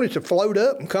there, I want it to float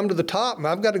up and come to the top, and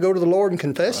I've got to go to the Lord and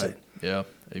confess it. Yeah,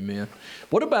 amen.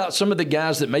 What about some of the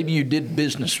guys that maybe you did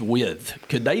business with?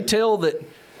 Could they tell that,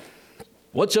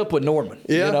 what's up with Norman?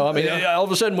 Yeah. All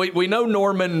of a sudden we know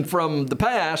Norman from the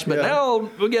past, but now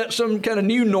we got some kind of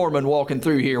new Norman walking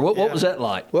through here. What was that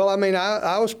like? Well, I mean,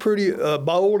 I was pretty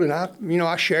bold, and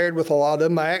I shared with a lot of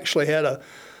them. I actually had a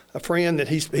friend that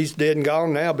he's dead and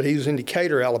gone now, but he was in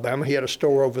Decatur, Alabama. He had a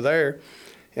store over there,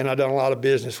 and I'd done a lot of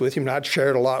business with him, and I'd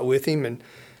shared a lot with him, and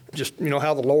just,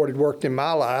 how the Lord had worked in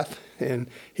my life. And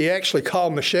he actually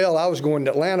called Michelle. I was going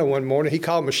to Atlanta one morning. He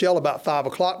called Michelle about 5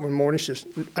 o'clock one morning. She says,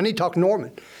 I need to talk to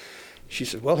Norman. She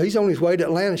said, well, he's on his way to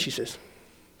Atlanta. She says,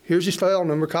 here's his phone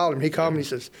number. Call him. He called me. He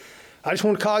says, I just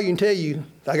want to call you and tell you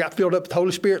I got filled up with the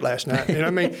Holy Spirit last night. And I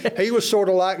mean, he was sort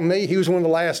of like me. He was one of the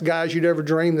last guys you'd ever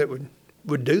dream that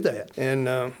would do that. And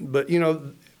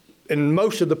and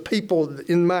most of the people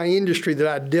in my industry that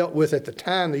I dealt with at the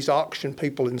time, these auction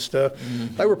people and stuff,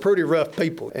 they were pretty rough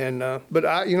people. And but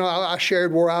I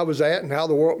shared where I was at and how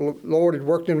the Lord had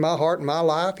worked in my heart and my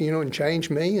life, and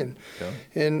changed me.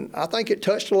 And I think it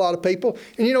touched a lot of people.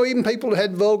 And even people that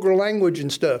had vulgar language and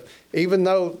stuff, even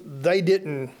though they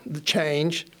didn't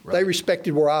change, they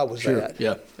respected where I was at.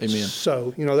 Yeah, amen.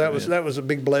 So that was a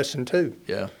big blessing too.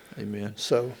 Yeah, amen.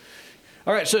 So.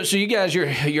 All right, so you guys,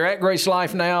 you're at Grace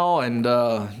Life now, and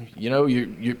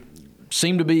you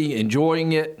seem to be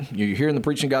enjoying it. You're hearing the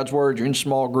preaching of God's Word. You're in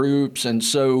small groups, and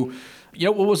so,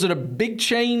 was it a big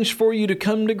change for you to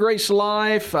come to Grace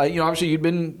Life? Obviously you'd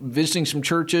been visiting some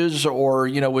churches, or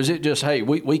was it just, hey,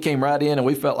 we came right in and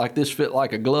we felt like this fit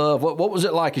like a glove? What was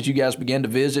it like as you guys began to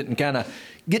visit and kind of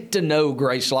get to know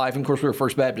Grace Life? And of course, we were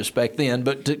First Baptist back then,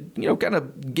 but to kind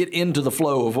of get into the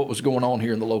flow of what was going on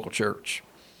here in the local church.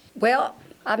 Well,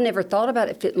 I've never thought about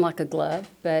it fitting like a glove,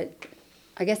 but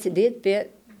I guess it did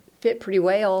fit pretty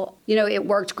well. It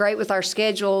worked great with our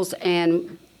schedules,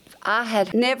 and I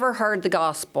had never heard the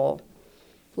gospel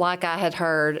like I had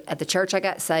heard at the church I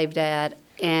got saved at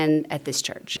and at this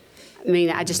church. I mean,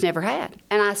 I just never had.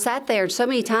 And I sat there, and so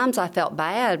many times I felt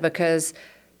bad because,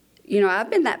 I've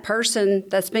been that person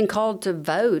that's been called to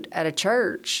vote at a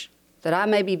church that I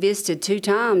maybe visited 2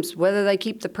 times, whether they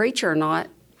keep the preacher or not.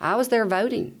 I was there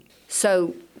voting.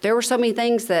 So there were so many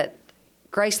things that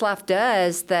Grace Life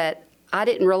does that I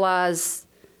didn't realize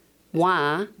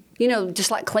why. Just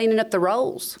like cleaning up the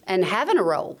rolls and having a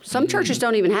roll. Some churches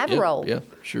don't even have a roll. Yeah,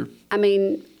 sure. I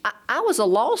mean, I was a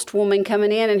lost woman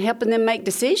coming in and helping them make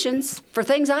decisions for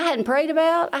things I hadn't prayed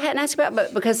about, I hadn't asked about,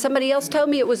 but because somebody else told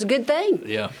me it was a good thing.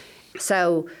 Yeah.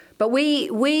 So, but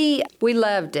we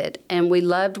loved it, and we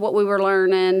loved what we were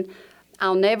learning.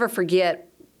 I'll never forget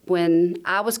when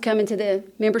I was coming to the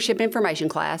membership information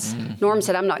class, Norm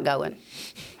said, I'm not going.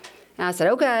 And I said,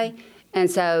 okay. And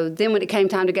so then when it came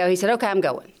time to go, he said, okay, I'm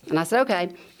going. And I said, okay.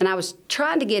 And I was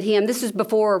trying to get him, this was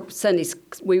before Sundays,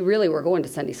 we really were going to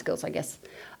Sunday schools, I guess.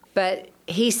 But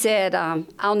he said,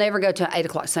 I'll never go to an 8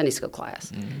 o'clock Sunday school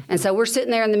class. And so we're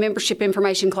sitting there in the membership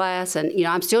information class, and,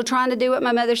 I'm still trying to do what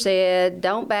my mother said.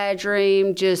 Don't badger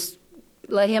him, just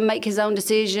let him make his own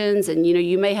decisions. And,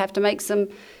 you may have to make some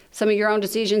of your own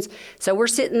decisions. So we're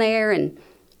sitting there, and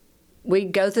we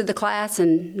go through the class,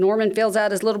 and Norman fills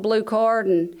out his little blue card,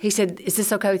 and he said, is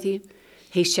this okay with you?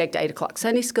 He's checked 8 o'clock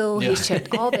Sunday school. Yeah. He's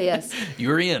checked all this.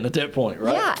 You're in at that point,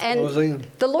 right? Yeah, and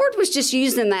the Lord was just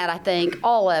using that, I think,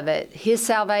 all of it, His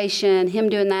salvation, Him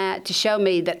doing that, to show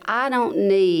me that I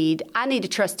need to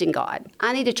trust in God.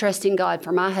 I need to trust in God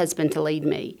for my husband to lead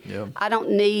me. Yeah. I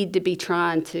don't need to be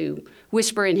trying to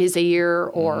whisper in his ear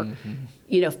or,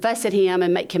 fuss at him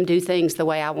and make him do things the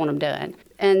way I want them done.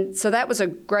 And so that was a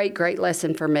great, great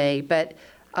lesson for me. But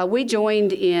we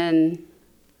joined in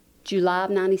July of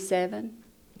 97.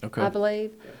 Okay. I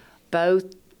believe.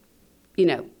 Both,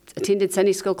 attended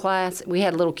Sunday school class. We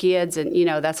had little kids, and,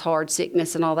 that's hard,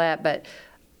 sickness and all that, but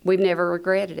we've never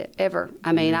regretted it, ever.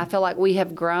 I mean, I feel like we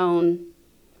have grown.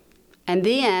 And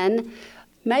then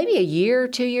maybe a year,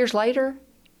 2 years later,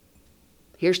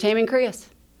 here's Tammy and Chris.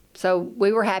 So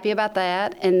we were happy about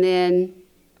that. And then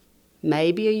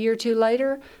maybe a year or two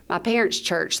later, my parents'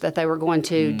 church that they were going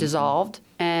to dissolved.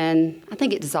 And I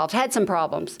think it dissolved, had some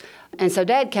problems. And so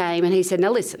Dad came and he said,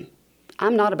 now listen,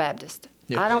 I'm not a Baptist.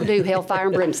 Yeah. I don't do hellfire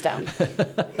and brimstone.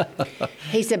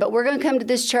 He said, but we're going to come to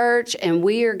this church and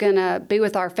we are going to be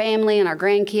with our family and our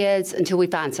grandkids until we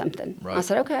find something. Right. I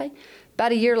said, okay.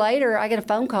 About a year later, I get a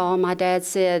phone call. And my dad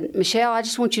said, Michelle, I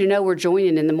just want you to know we're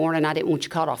joining in the morning. I didn't want you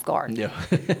caught off guard. Yeah.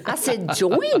 I said,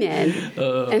 joining?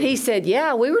 And he said,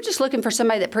 yeah, we were just looking for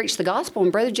somebody that preached the gospel,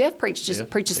 and Brother Jeff preaches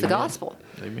the gospel.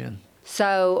 Amen.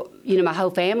 So, my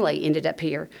whole family ended up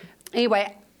here.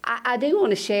 Anyway, I do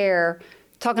want to share,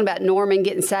 talking about Norman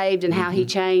getting saved and how he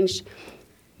changed.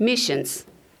 Missions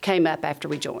came up after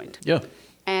we joined. Yeah.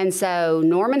 And so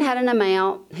Norman had an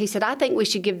amount. He said, I think we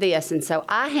should give this. And so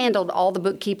I handled all the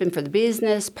bookkeeping for the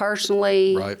business,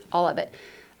 personally, all of it.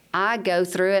 I go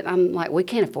through it, and I'm like, we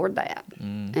can't afford that.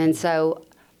 And so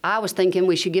I was thinking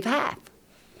we should give half.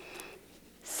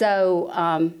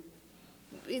 So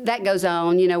that goes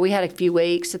on. We had a few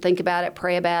weeks to think about it,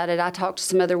 pray about it. I talked to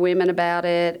some other women about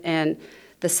it. And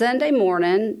the Sunday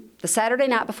morning, the Saturday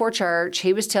night before church,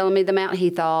 he was telling me the amount he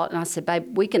thought. And I said,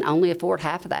 babe, we can only afford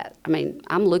half of that. I mean,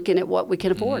 I'm looking at what we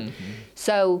can afford.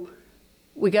 So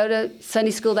we go to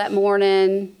Sunday school that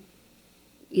morning.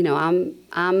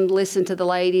 I'm listening to the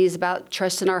ladies about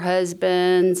trusting our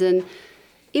husbands. And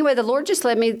anyway, the Lord just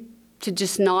led me to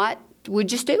we'd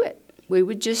just do it. We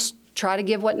would just try to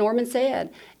give what Norman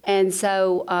said. And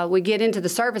so we get into the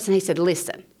service, and he said,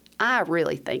 listen, I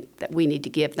really think that we need to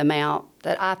give the amount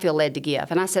that I feel led to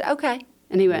give. And I said, okay.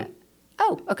 And he went,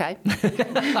 oh, okay.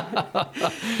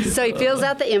 So he fills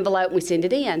out the envelope, and we send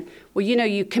it in. Well,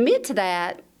 you commit to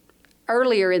that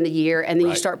earlier in the year, and then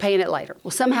you start paying it later. Well,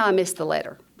 somehow I missed the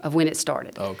letter of when it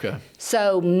started. Okay.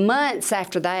 So months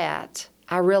after that,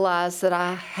 I realized that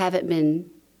I haven't been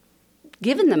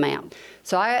given the amount.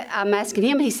 So I'm asking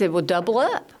him, he said, well, double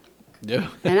up. Yeah.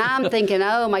 And I'm thinking,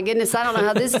 oh, my goodness, I don't know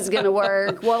how this is going to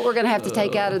work, what we're going to have to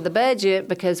take out of the budget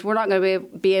because we're not going to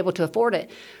be able to afford it.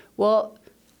 Well,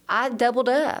 I doubled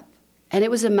up, and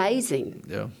it was amazing.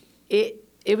 Yeah.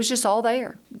 It was just all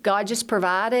there. God just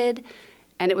provided,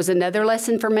 and it was another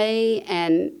lesson for me.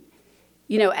 And,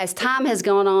 as time has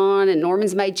gone on and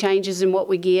Norman's made changes in what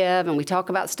we give and we talk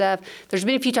about stuff, there's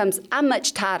been a few times I'm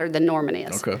much tighter than Norman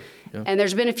is. Okay. Yeah. And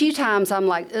there's been a few times I'm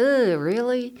like, ugh,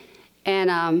 really? And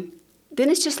then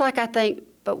it's just like I think,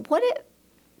 but what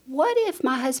if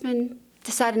my husband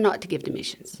decided not to give to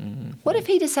missions? Mm-hmm. What if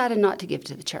he decided not to give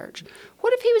to the church?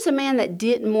 What if he was a man that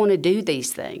didn't want to do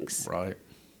these things? Right.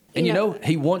 And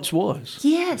he once was.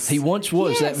 Yes. He once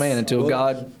was that man until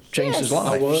God changed his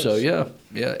life. So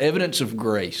evidence of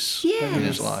grace in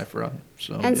his life, right?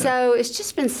 So it's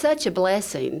just been such a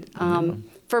blessing.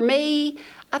 For me,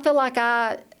 I feel like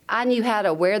I knew how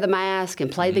to wear the mask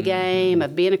and play the game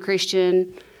of being a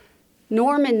Christian.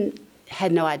 Norman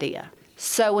had no idea.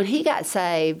 So when he got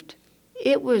saved,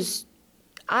 it was,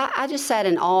 I just sat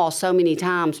in awe so many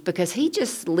times because he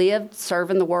just lived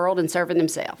serving the world and serving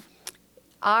himself.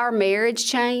 Our marriage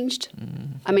changed.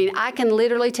 I mean, I can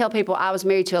literally tell people I was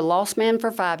married to a lost man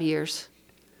for 5 years,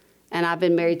 and I've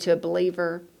been married to a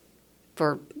believer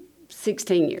for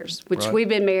 16 years, which we've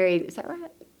been married, is that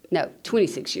right? No,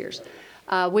 26 years.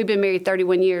 We've been married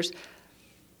 31 years.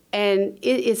 And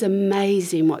it is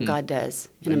amazing what God does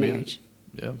in a marriage.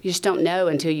 Yeah. You just don't know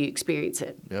until you experience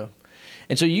it. Yeah.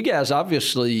 And so you guys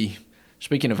obviously,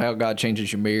 speaking of how God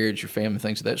changes your marriage, your family,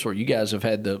 things of that sort, you guys have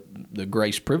had the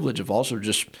grace privilege of also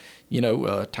just,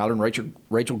 Tyler and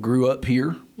Rachel grew up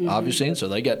here, obviously, and so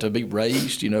they got to be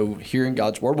raised, hearing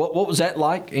God's word. What was that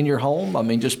like in your home? I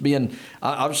mean, just being,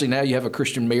 obviously now you have a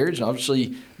Christian marriage, and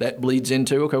obviously that bleeds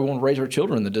into, okay, we want to raise our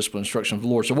children in the discipline and instruction of the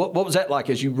Lord. So what was that like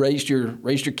as you raised your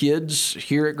kids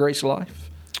here at Grace Life?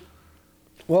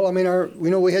 Well, I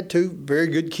mean, we had two very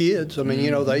good kids. I mean,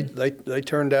 they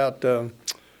turned out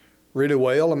really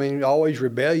well. I mean, always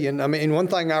rebellion. I mean, and one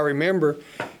thing I remember,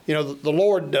 you know, the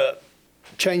Lord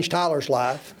changed Tyler's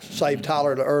life, saved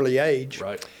Tyler at an early age.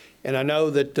 Right. And I know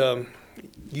that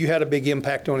you had a big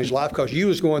impact on his life because you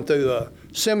was going through a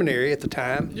seminary at the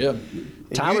time. Yeah.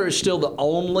 Tyler is still the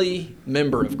only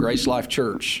member of Grace Life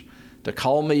Church to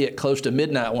call me at close to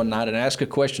midnight one night and ask a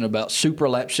question about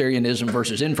supralapsarianism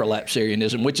versus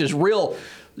infralapsarianism, which is real.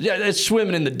 Yeah, it's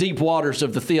swimming in the deep waters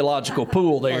of the theological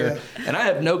pool there. Oh, yeah. And I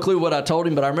have no clue what I told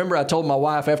him, but I remember I told my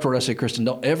wife afterward, I said, Kristen,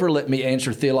 don't ever let me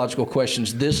answer theological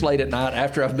questions this late at night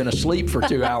after I've been asleep for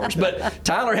 2 hours. But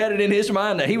Tyler had it in his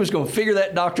mind that he was going to figure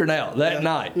that doctrine out that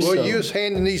night. Well, you was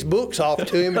handing these books off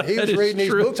to him, and he was reading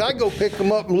these books. I'd go pick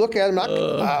them up and look at them.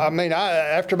 I mean,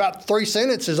 after about 3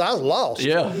 sentences, I was lost.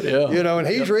 Yeah. You know, and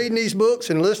he's reading these books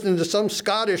and listening to some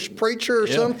Scottish preacher or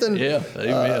something. Yeah,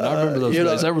 amen. I remember those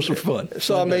days. That was some fun.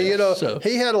 So, I mean, you know,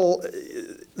 he had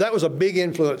that was a big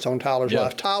influence on Tyler's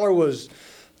life. Tyler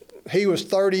he was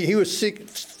 30, he was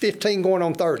 15 going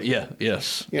on 30. Yeah,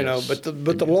 yes. You know, but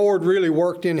the Lord really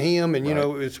worked in him, and, you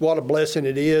know, it's what a blessing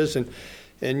it is.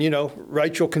 And, you know,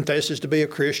 Rachel confesses to be a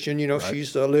Christian. You know,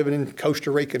 she's living in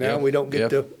Costa Rica now. We don't get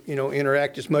to, you know,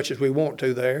 interact as much as we want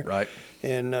to there. Right.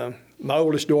 And my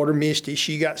oldest daughter, Misty,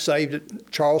 she got saved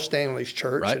at Charles Stanley's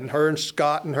church. Right. And her and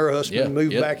Scott and her husband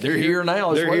moved back here. They're here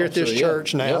now They're here at this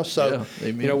church now. So,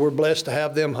 you know, we're blessed to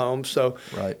have them home. So,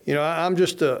 you know, I'm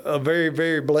just a very,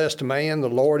 very blessed man. The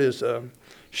Lord has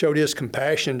showed his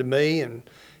compassion to me, and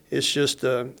it's just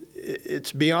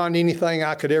it's beyond anything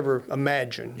I could ever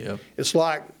imagine. Yeah. It's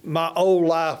like my old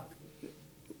life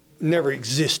never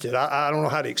existed. I don't know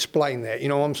how to explain that. You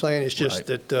know what I'm saying? It's just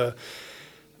that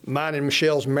mine and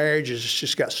Michelle's marriage has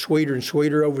just got sweeter and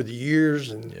sweeter over the years.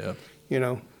 And, you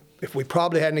know, if we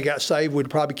probably hadn't got saved,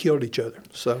 we'd probably killed each other.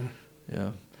 So,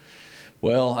 yeah.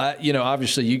 Well, you know,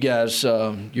 obviously you guys,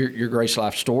 your Grace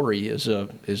Life story is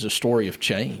a story of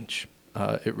change.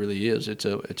 It really is. It's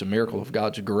a miracle of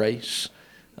God's grace.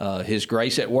 His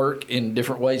grace at work in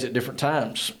different ways at different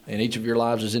times in each of your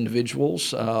lives as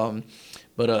individuals,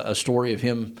 but a story of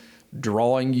him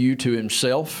drawing you to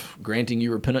himself, granting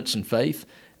you repentance and faith,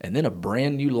 and then a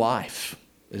brand new life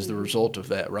is the result of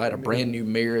that, right? A brand new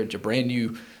marriage, a brand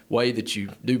new way that you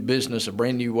do business, a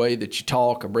brand new way that you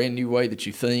talk, a brand new way that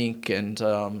you think, and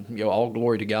you know, all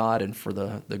glory to God and for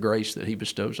the grace that he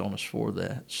bestows on us for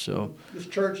that. So this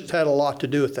church has had a lot to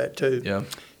do with that too. Yeah.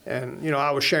 And, you know,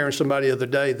 I was sharing somebody the other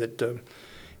day that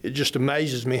it just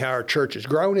amazes me how our church has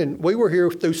grown. And we were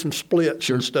here through some splits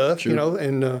and stuff, you know,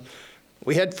 and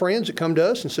we had friends that come to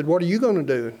us and said, what are you going to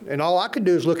do? And all I could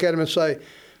do is look at them and say,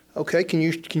 okay, can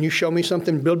you show me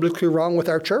something biblically wrong with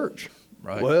our church?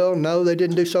 Right. Well, no, they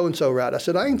didn't do so-and-so right. I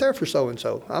said, I ain't there for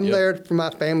so-and-so. I'm there for my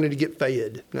family to get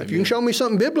fed. Now, if you can show me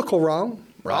something biblical wrong,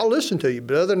 I'll listen to you.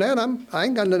 But other than that, I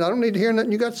don't need to hear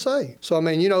nothing you got to say. So, I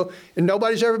mean, you know, and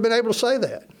nobody's ever been able to say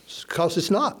that because it's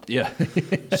not. Yeah.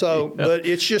 So, but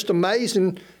it's just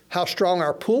amazing how strong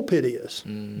our pulpit is.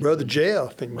 Brother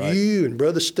Jeff and you and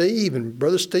Brother Steve and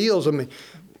Brother Steels. I mean,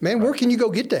 man, where can you go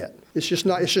get that? It's just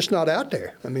not out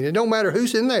there. I mean, it don't matter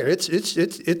who's in there.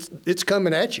 It's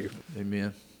coming at you.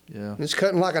 Amen. Yeah. It's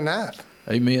cutting like a knife.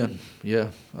 Amen. Yeah.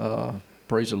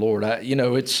 Praise the Lord. I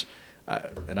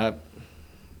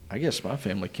guess my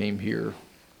family came here.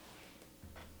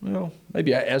 Well,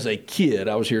 maybe as a kid.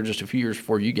 I was here just a few years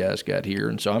before you guys got here,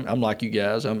 and so I'm like you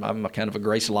guys. I'm a kind of a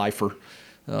grace lifer.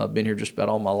 Been here just about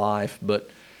all my life, but.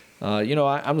 You know,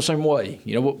 I'm the same way.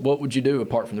 You know, what would you do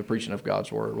apart from the preaching of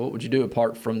God's Word? What would you do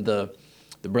apart from the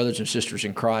brothers and sisters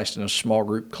in Christ in a small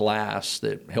group class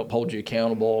that help hold you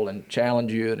accountable and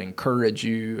challenge you and encourage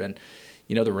you, and,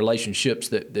 you know, the relationships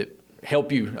that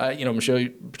help you? You know, Michelle,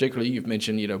 particularly you've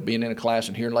mentioned, you know, being in a class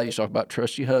and hearing ladies talk about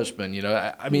trust your husband. You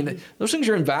know, I mean, those things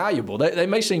are invaluable. They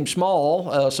may seem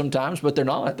small sometimes, but they're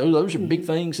not. Those are big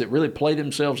things that really play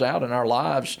themselves out in our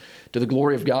lives to the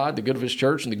glory of God, the good of His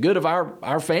church, and the good of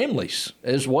our families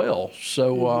as well.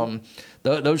 So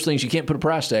those things, you can't put a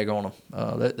price tag on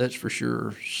them. That's for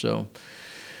sure. So.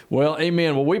 Well,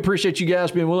 amen. Well, we appreciate you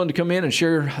guys being willing to come in and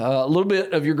share a little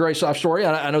bit of your Grace Life story.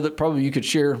 I know that probably you could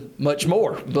share much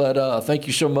more, but thank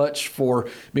you so much for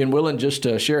being willing just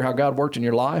to share how God worked in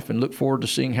your life, and look forward to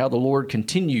seeing how the Lord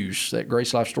continues that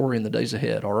Grace Life story in the days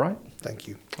ahead. All right? Thank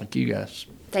you. Thank you, guys.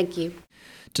 Thank you.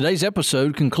 Today's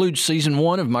episode concludes Season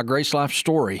 1 of My Grace Life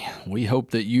Story. We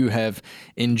hope that you have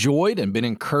enjoyed and been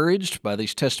encouraged by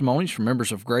these testimonies from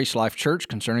members of Grace Life Church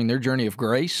concerning their journey of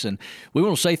grace. And we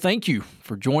want to say thank you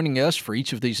for joining us for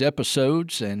each of these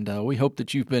episodes. And we hope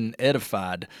that you've been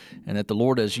edified and that the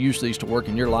Lord has used these to work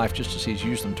in your life just as He's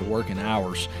used them to work in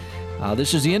ours.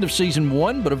 This is the end of Season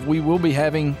 1, but we will be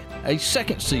having a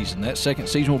second season. That second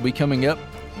season will be coming up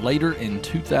later in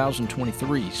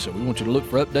 2023. So we want you to look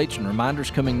for updates and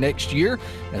reminders coming next year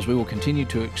as we will continue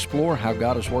to explore how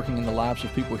God is working in the lives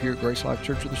of people here at Grace Life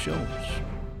Church of the Shoals.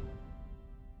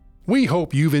 We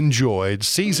hope you've enjoyed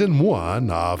Season 1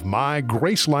 of My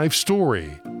Grace Life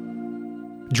Story.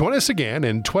 Join us again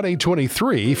in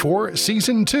 2023 for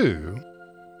Season 2.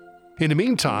 In the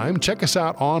meantime, check us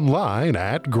out online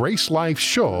at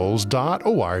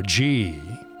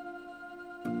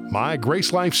gracelifeshoals.org. My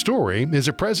Grace Life Story is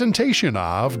a presentation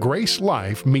of Grace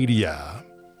Life Media.